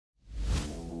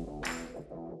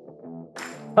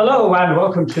Hello and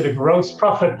welcome to the Gross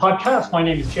Profit Podcast. My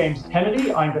name is James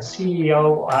Kennedy. I'm the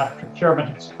CEO at Procurement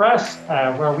Express,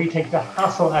 where we take the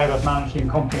hassle out of managing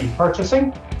company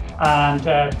purchasing. And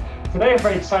today I'm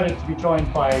very excited to be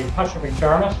joined by Patrick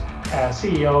McDermott,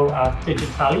 CEO at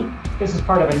Digitizing. This is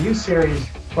part of a new series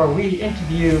where we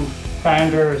interview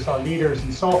founders or leaders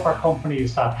in software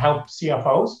companies that help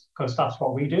CFOs, because that's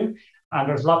what we do. And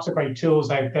there's lots of great tools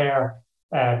out there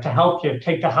to help you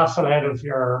take the hassle out of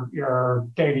your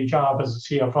daily job as a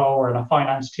CFO or in a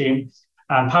finance team.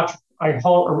 And Patrick, I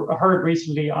heard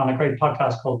recently on a great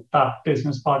podcast called That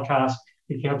Business Podcast,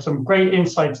 you have some great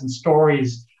insights and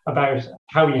stories about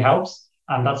how he helps.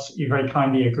 And you very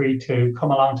kindly agreed to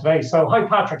come along today. So hi,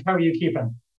 Patrick, how are you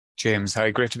keeping? James,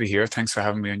 hi, great to be here. Thanks for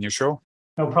having me on your show.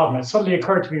 No problem. It suddenly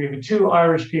occurred to me we have two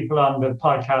Irish people on the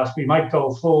podcast. We might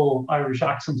go full Irish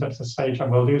accent at this stage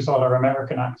and we'll lose all our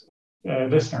American accent.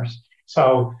 Listeners.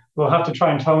 So we'll have to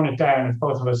try and tone it down if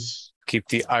both of us keep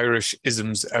the Irish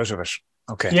isms out of it.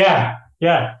 Okay.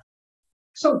 Yeah.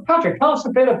 So Patrick, tell us a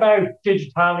bit about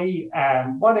Digitally.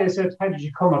 What is it? How did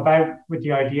you come about with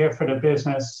the idea for the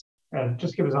business?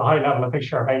 Just give us a high level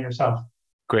picture about yourself.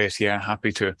 Great. Yeah,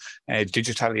 happy to.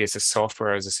 Digitally is a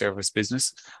software as a service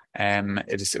business.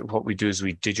 It is what we do is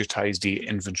we digitize the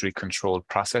inventory control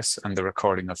process and the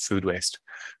recording of food waste.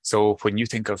 So when you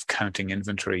think of counting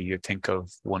inventory, you think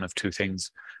of one of two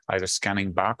things, either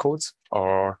scanning barcodes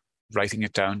or writing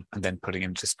it down and then putting it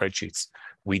into spreadsheets.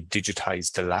 We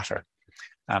digitize the latter.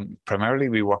 Primarily,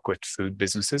 we work with food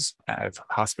businesses,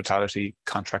 hospitality,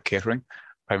 contract catering,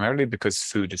 primarily because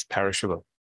food is perishable.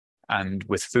 And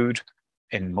with food,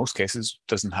 in most cases,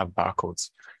 doesn't have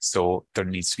barcodes. So there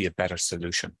needs to be a better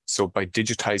solution. So by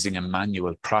digitizing a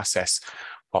manual process,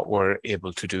 what we're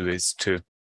able to do is to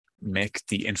make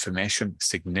the information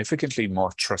significantly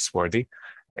more trustworthy.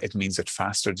 It means that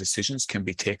faster decisions can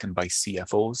be taken by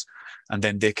CFOs, and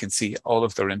then they can see all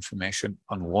of their information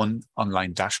on one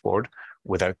online dashboard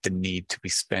without the need to be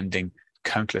spending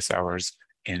countless hours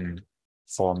in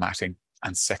formatting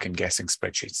and second guessing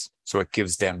spreadsheets. So it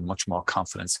gives them much more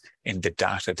confidence in the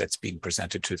data that's being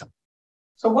presented to them.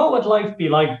 So what would life be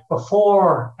like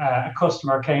before a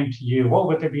customer came to you? What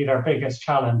would be their biggest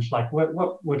challenge? Like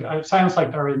what would, it sounds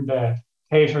like they're in the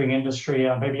catering industry,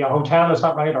 maybe a hotel, is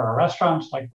that right? Or a restaurant?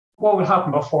 Like what would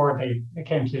happen before they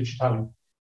came to Digitally?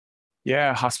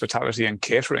 Yeah, hospitality and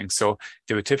catering. So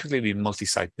they would typically be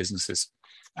multi-site businesses.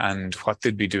 And what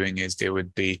they'd be doing is they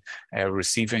would be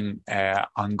receiving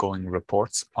ongoing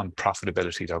reports on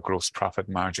profitability, their gross profit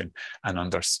margin, and on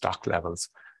their stock levels.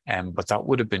 But that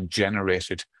would have been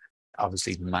generated,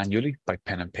 obviously, manually by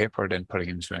pen and paper, then putting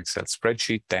into an Excel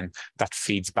spreadsheet. Then that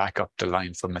feeds back up the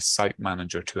line from a site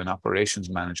manager to an operations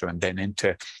manager and then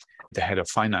into the head of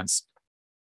finance.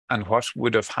 And what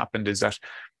would have happened is that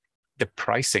the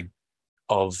pricing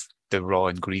of the raw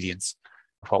ingredients,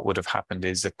 what would have happened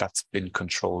is that that's been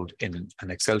controlled in an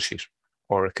Excel sheet,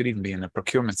 or it could even be in a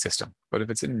procurement system. But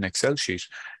if it's in an Excel sheet,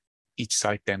 each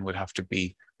site then would have to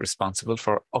be responsible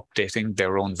for updating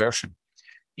their own version.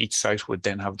 Each site would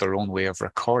then have their own way of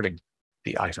recording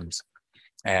the items.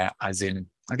 As in,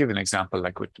 I'll give you an example,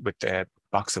 like with a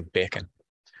box of bacon,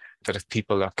 that if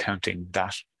people are counting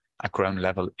that at ground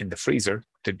level in the freezer,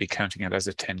 they'd be counting it as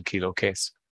a 10-kilo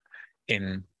case.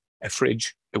 In a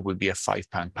fridge, it would be a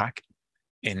 5-pound pack.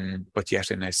 But yet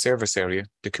in a service area,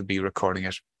 they could be recording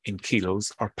it in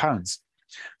kilos or pounds.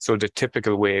 So the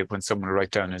typical way when someone write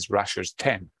down is rashers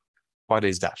 10, what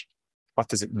is that? What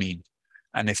does it mean?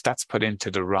 And if that's put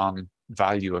into the wrong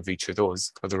value of each of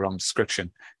those, or the wrong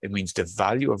description, it means the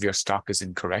value of your stock is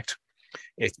incorrect.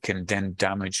 It can then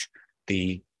damage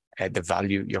the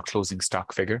value, your closing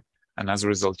stock figure. And as a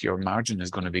result, your margin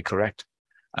is going to be correct.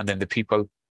 And then the people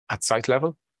at site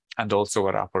level and also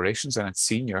at operations and at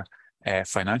senior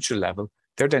financial level,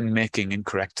 they're then making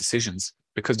incorrect decisions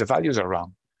because the values are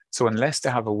wrong. So unless they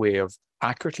have a way of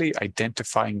accurately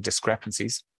identifying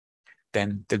discrepancies,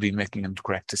 then they'll be making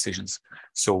incorrect decisions.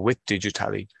 So with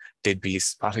Digitally, they'd be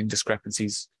spotting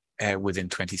discrepancies within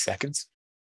 20 seconds.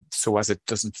 So as it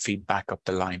doesn't feed back up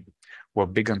the line, we're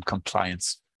big on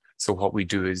compliance. So what we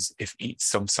do is if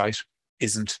some site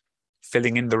isn't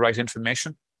filling in the right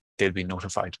information, they'll be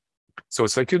notified. So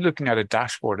it's like you're looking at a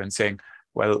dashboard and saying,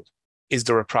 well, is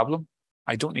there a problem?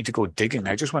 I don't need to go digging.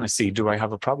 I just want to see, do I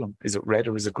have a problem? Is it red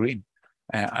or is it green?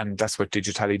 And that's what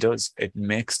Digitally does. It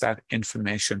makes that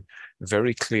information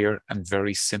very clear and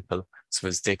very simple so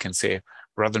as they can say,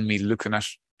 rather than me looking at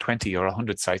 20 or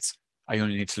 100 sites, I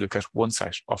only need to look at one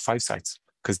site or 5 sites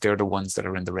because they're the ones that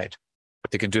are in the red.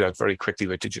 But they can do that very quickly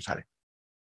with Digitally.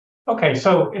 Okay,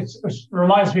 so it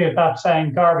reminds me of that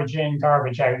saying garbage in,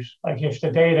 garbage out. Like if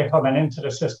the data coming into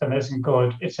the system isn't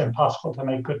good, it's impossible to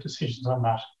make good decisions on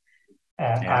that.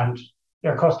 Yeah. And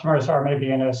your customers are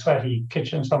maybe in a sweaty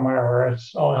kitchen somewhere where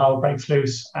it's all hell breaks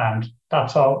loose, and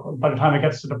that's all. By the time it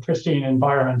gets to the pristine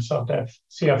environments of the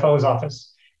CFO's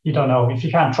office, you don't know. If you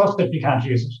can't trust it, you can't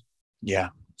use it. Yeah.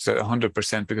 So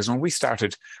 100%, because when we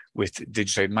started with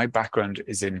Digitizing, my background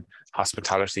is in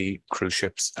hospitality, cruise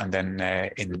ships, and then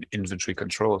in inventory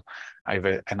control. I have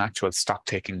an actual stock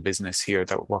taking business here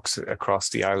that works across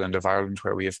the island of Ireland,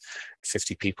 where we have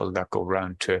 50 people that go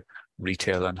around to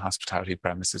retail and hospitality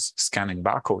premises scanning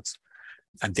barcodes,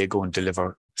 and they go and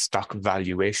deliver stock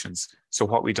valuations. So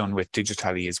what we've done with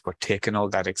Digitally is we're taking all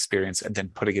that experience and then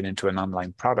putting it into an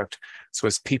online product, so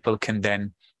as people can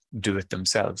then do it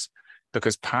themselves.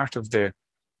 Because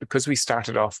because we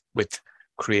started off with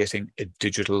creating a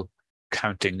digital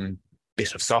counting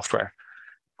bit of software,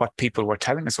 what people were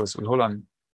telling us was, well, hold on,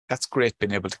 that's great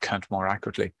being able to count more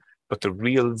accurately, but the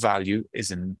real value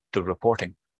is in the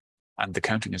reporting, and the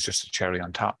counting is just a cherry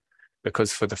on top.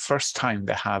 Because for the first time,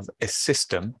 they have a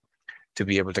system to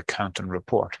be able to count and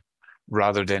report,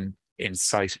 rather than in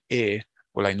site A,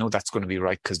 well, I know that's going to be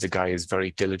right because the guy is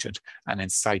very diligent. And in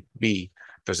site B,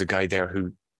 there's a guy there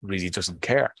who really doesn't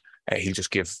care. He'll just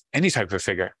give any type of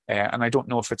figure, and I don't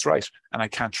know if it's right, and I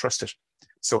can't trust it.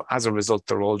 So as a result,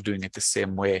 they're all doing it the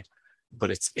same way,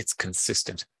 but it's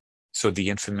consistent. So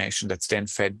the information that's then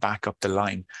fed back up the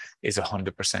line is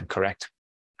 100% correct.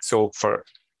 So for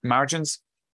margins,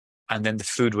 and then the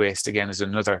food waste again is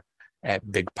another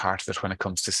big part of it when it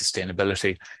comes to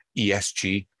sustainability,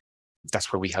 ESG.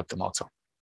 That's where we help them also.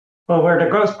 Well, we're the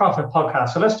Gross Profit Podcast.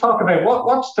 So let's talk about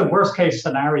what's the worst case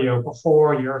scenario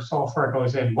before your software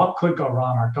goes in? What could go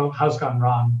wrong or has gone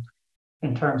wrong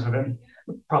in terms of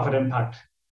profit impact?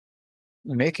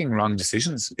 Making wrong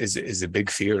decisions is a big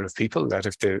fear of people, that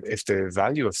if the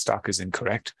value of stock is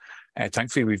incorrect,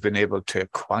 thankfully we've been able to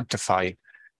quantify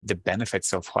the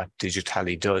benefits of what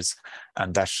Digitally does,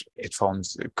 and that it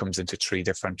comes into three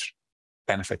different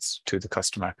benefits to the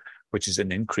customer, which is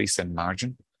an increase in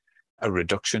margin, a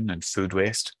reduction in food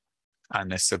waste,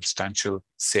 and a substantial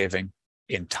saving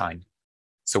in time.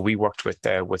 So we worked with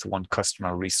one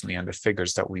customer recently, and the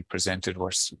figures that we presented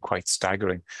were quite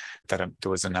staggering, that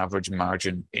there was an average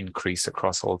margin increase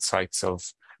across all sites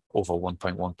of over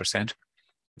 1.1%.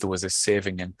 There was a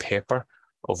saving in paper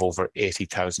of over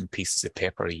 80,000 pieces of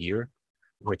paper a year,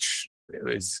 which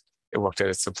it worked out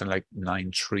at something like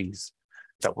 9 trees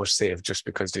that were saved just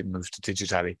because they moved to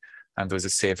Digitally. And there was a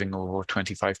saving of over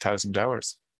 25,000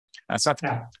 hours. And it's not,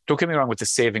 Don't get me wrong with the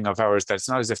saving of hours, that it's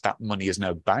not as if that money is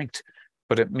now banked,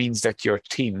 but it means that your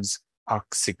teams are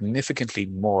significantly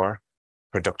more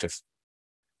productive.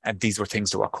 And these were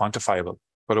things that were quantifiable,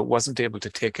 but it wasn't able to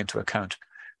take into account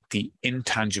the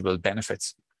intangible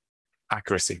benefits,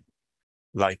 accuracy,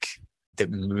 like the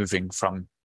moving from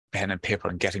pen and paper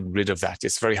and getting rid of that.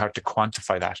 It's very hard to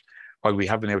quantify that. While we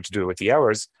have been able to do it with the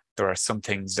hours, there are some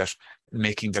things that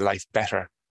making the life better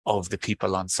of the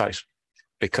people on site.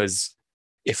 Because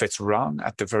if it's wrong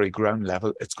at the very ground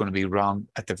level, it's going to be wrong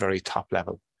at the very top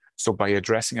level. So by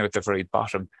addressing it at the very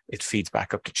bottom, it feeds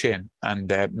back up the chain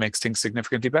and makes things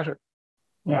significantly better.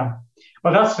 Yeah,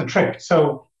 well, that's the trick.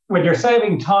 So when you're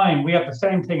saving time, we have the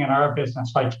same thing in our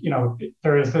business. Like,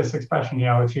 there is this expression,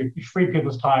 if you free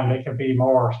people's time, they can be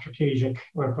more strategic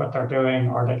with what they're doing,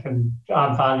 or they can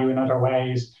add value in other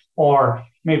ways, or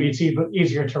maybe it's even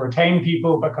easier to retain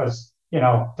people because,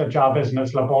 the job isn't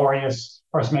as laborious,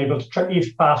 or it's able to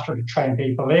even faster to train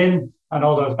people in and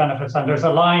all those benefits. And there's a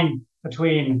line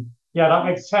between, yeah, that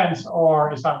makes sense,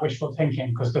 or is that wishful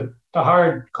thinking? Because the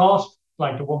hard cost,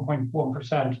 like the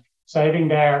 1.1% saving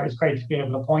there, is great to be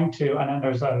able to point to. And then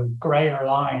there's a grayer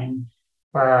line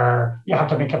where you have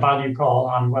to make a value call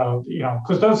on, well,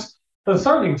 because those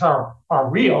things are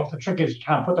real. The trick is you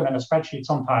can't put them in a spreadsheet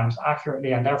sometimes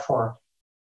accurately, and therefore,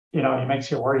 it makes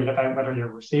you worried about whether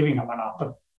you're receiving them or not.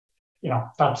 But,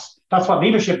 that's what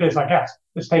leadership is, I guess.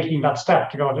 It's taking that step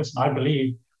to go, listen,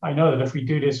 I know that if we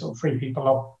do this, it'll free people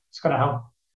up. It's going to help.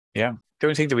 Yeah. The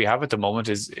only thing that we have at the moment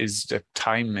is that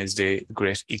time is the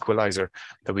great equalizer,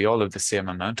 that we all have the same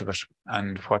amount of it.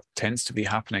 And what tends to be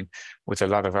happening with a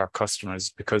lot of our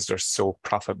customers, because they're so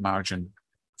profit margin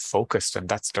focused, and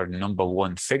that's their number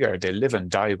one figure, they live and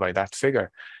die by that figure,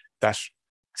 that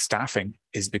staffing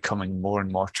is becoming more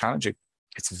and more challenging.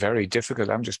 It's very difficult.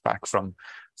 I'm just back from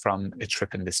a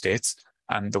trip in the States,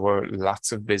 and there were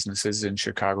lots of businesses in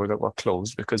Chicago that were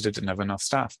closed because they didn't have enough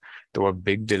staff. There were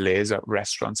big delays at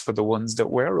restaurants for the ones that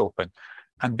were open,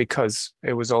 and because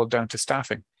it was all down to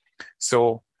staffing.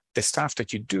 So the staff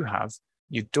that you do have,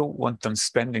 You don't want them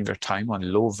spending their time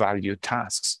on low value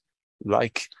tasks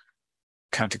like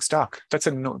counting stock.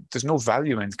 There's no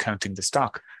value in counting the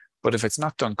stock. But if it's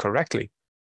not done correctly,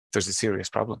 there's a serious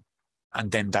problem.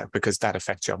 And then because that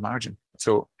affects your margin.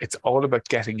 So it's all about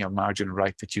getting your margin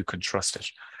right, that you can trust it.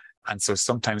 And so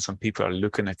sometimes when people are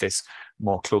looking at this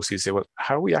more closely, you say, well,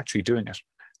 how are we actually doing it?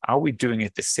 Are we doing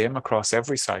it the same across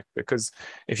every site? Because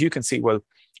if you can see, well,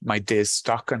 my day's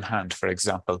stock on hand, for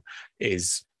example,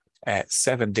 is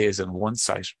 7 days on one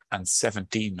site and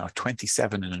 17 or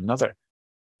 27 in another.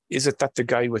 Is it that the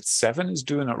guy with 7 is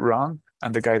doing it wrong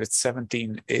and the guy that's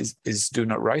 17 is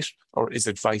doing it right? Or is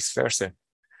it vice versa?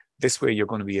 This way, you're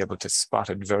going to be able to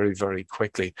spot it very, very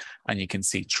quickly. And you can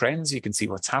see trends, you can see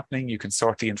what's happening, you can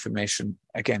sort the information,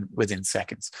 again, within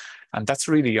seconds. And that's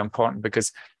really important,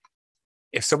 because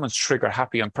if someone's trigger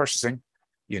happy on purchasing,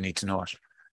 you need to know it.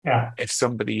 Yeah. If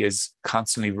somebody is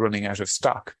constantly running out of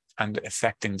stock and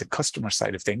affecting the customer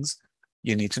side of things,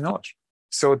 you need to know it.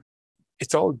 So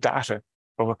it's all data,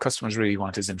 but what customers really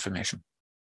want is information.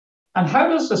 And how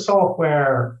does it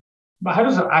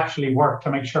actually work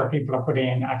to make sure people are putting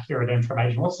in accurate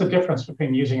information? What's the difference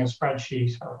between using a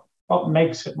spreadsheet, or what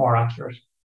makes it more accurate?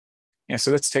 Yeah,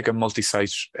 so let's take a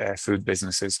multi-site food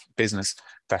business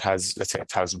that has, let's say,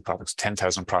 1,000 products,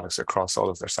 10,000 products across all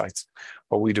of their sites.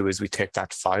 What we do is we take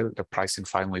that file, the pricing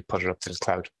file, and we put it up to the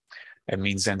cloud. It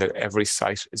means then that every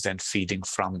site is then feeding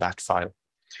from that file.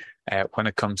 When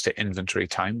it comes to inventory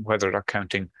time, whether they're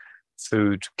counting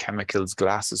food, chemicals,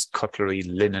 glasses, cutlery,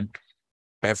 linen,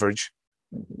 beverage,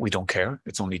 we don't care.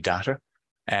 It's only data.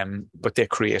 But they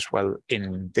create, well,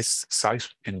 in this site,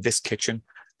 in this kitchen,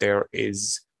 there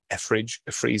is a fridge,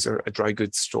 a freezer, a dry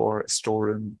goods store, a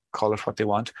storeroom, call it what they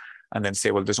want, and then say,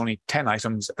 well, there's only 10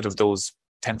 items out of those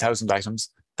 10,000 items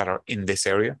that are in this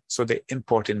area. So they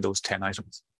import in those 10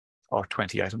 items or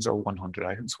 20 items or 100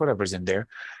 items, whatever's in there.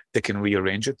 They can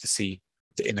rearrange it to see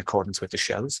in accordance with the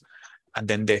shelves, and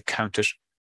then they count it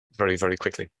very, very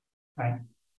quickly. Right.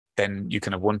 Then you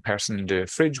can have one person in the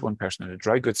fridge, one person in the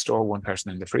dry goods store, one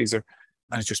person in the freezer,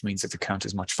 and it just means that the count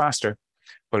is much faster.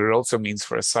 But it also means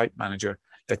for a site manager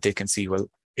that they can see, well,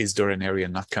 is there an area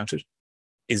not counted?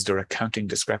 Is there a counting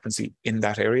discrepancy in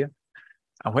that area?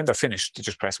 And when they're finished, they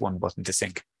just press one button to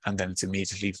sync, and then it's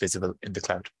immediately visible in the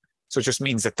cloud. So it just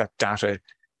means that that data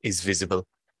is visible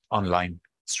online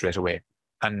straight away.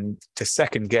 And to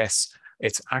second guess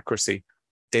its accuracy,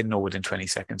 they know within 20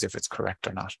 seconds if it's correct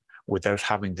or not, without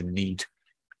having the need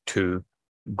to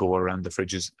go around the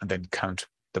fridges and then count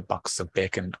the box of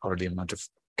bacon or the amount of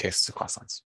cases of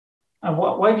croissants. And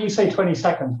why do you say 20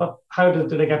 seconds? How do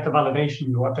they get the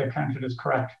validation what they counted is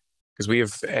correct? Because we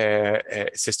have a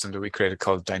system that we created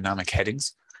called dynamic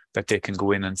headings, that they can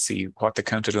go in and see what they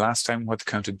counted last time, what they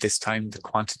counted this time, the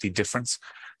quantity difference.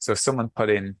 So if someone put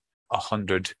in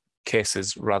 100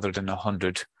 cases rather than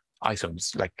 100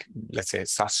 items, like let's say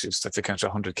sausages, that they count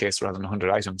 100 cases rather than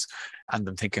 100 items, and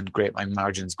I'm thinking, great, my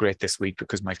margin's great this week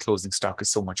because my closing stock is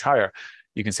so much higher.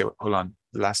 You can say, well, hold on,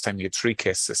 last time you had 3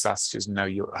 cases of sausages, now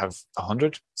you have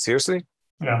 100? Seriously?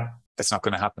 Yeah. That's not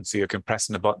going to happen. So you can press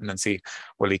the button and see,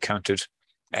 well, he counted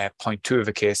 0.2 of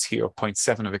a case here,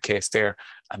 0.7 of a case there,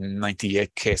 and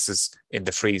 98 cases in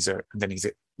the freezer. And then he's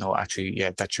like, no, actually,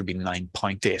 yeah, that should be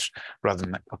 9.8 rather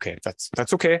than, okay,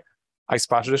 that's okay. I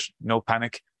spotted it, no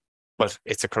panic, but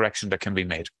it's a correction that can be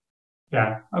made.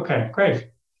 Yeah. Okay, great.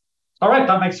 All right,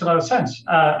 that makes a lot of sense.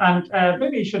 And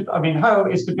maybe you should, how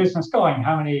is the business going?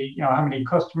 How many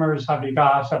customers have you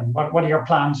got, and what are your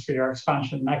plans for your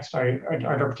expansion next? Are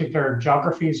there particular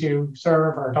geographies you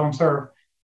serve or don't serve?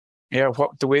 Yeah,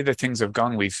 the way that things have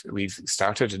gone, we've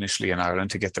started initially in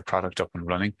Ireland to get the product up and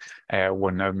running.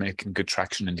 We're now making good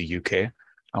traction in the UK.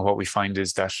 And what we find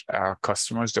is that our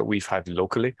customers that we've had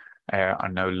locally are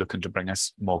now looking to bring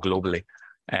us more globally.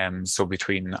 So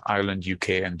between Ireland, UK,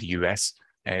 and the US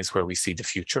is where we see the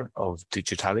future of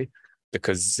Digitizing,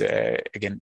 because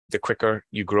again, the quicker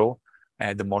you grow,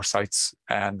 the more sites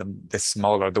and the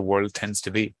smaller the world tends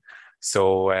to be.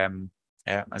 So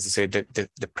as I say,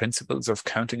 the principles of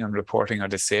counting and reporting are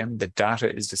the same. The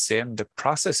data is the same. The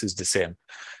process is the same.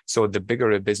 So the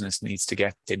bigger a business needs to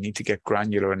get, they need to get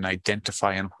granular and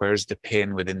identifying where's the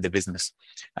pain within the business.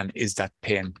 And is that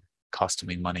pain costing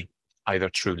me money, either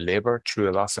through labor, through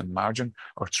a loss in margin,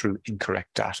 or through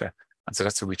incorrect data? And so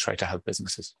that's how we try to help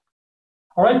businesses.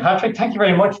 All right, Patrick, thank you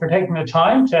very much for taking the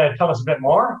time to tell us a bit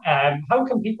more. How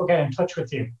can people get in touch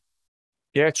with you?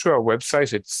 Yeah, through our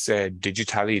website, it's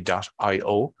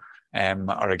digitally.io.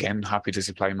 Or again, happy to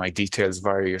supply my details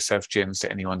via yourself, James, to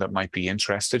anyone that might be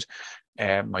interested.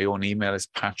 My own email is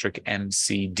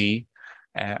patrickmcd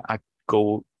at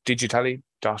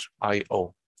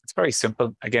godigitally.io. It's very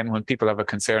simple. Again, when people have a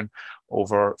concern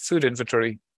over food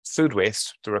inventory, food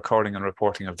waste, the recording and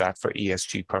reporting of that for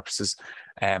ESG purposes,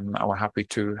 we're happy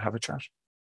to have a chat.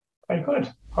 Very good.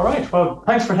 All right. Well,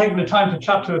 thanks for taking the time to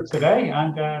chat to us today.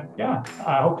 And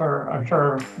I'm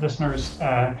sure listeners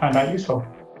find that useful.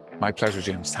 My pleasure,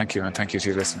 James. Thank you. And thank you to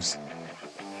your listeners.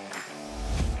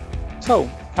 So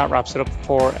that wraps it up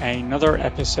for another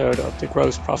episode of the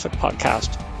Gross Profit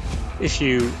Podcast. If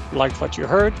you liked what you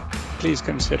heard, please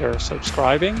consider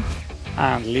subscribing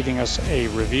and leaving us a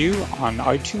review on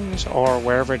iTunes or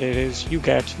wherever it is you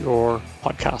get your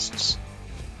podcasts.